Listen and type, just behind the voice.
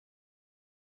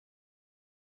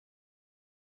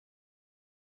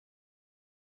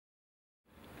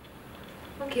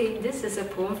Okay, this is a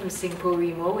poem from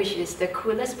Singaporean, which is the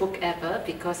coolest book ever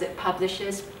because it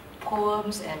publishes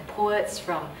poems and poets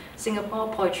from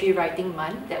Singapore Poetry Writing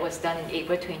Month that was done in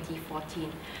April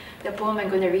 2014. The poem I'm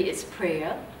going to read is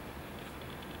Prayer.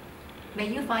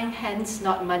 May you find hands,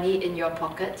 not money, in your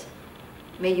pocket.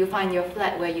 May you find your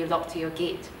flat where you lock to your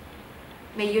gate.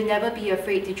 May you never be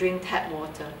afraid to drink tap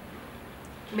water.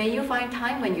 May you find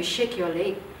time when you shake your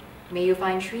leg. May you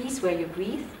find trees where you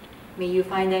breathe. May you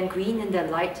find them green in the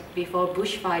light before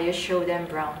bushfires show them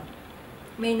brown.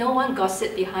 May no one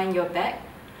gossip behind your back.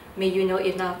 May you know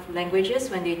enough languages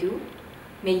when they do.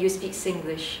 May you speak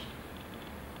Singlish.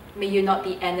 May you not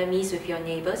be enemies with your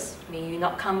neighbors. May you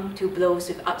not come to blows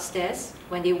with upstairs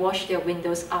when they wash their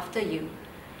windows after you.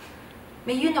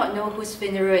 May you not know whose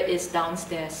funeral it is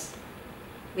downstairs.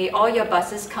 May all your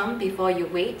buses come before you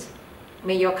wait.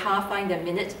 May your car find a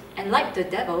minute and, like the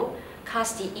devil,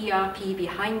 cast the ERP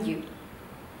behind you.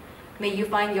 May you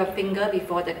find your finger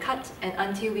before the cut, and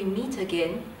until we meet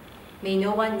again, may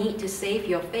no one need to save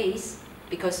your face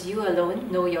because you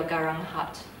alone know your garang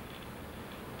heart.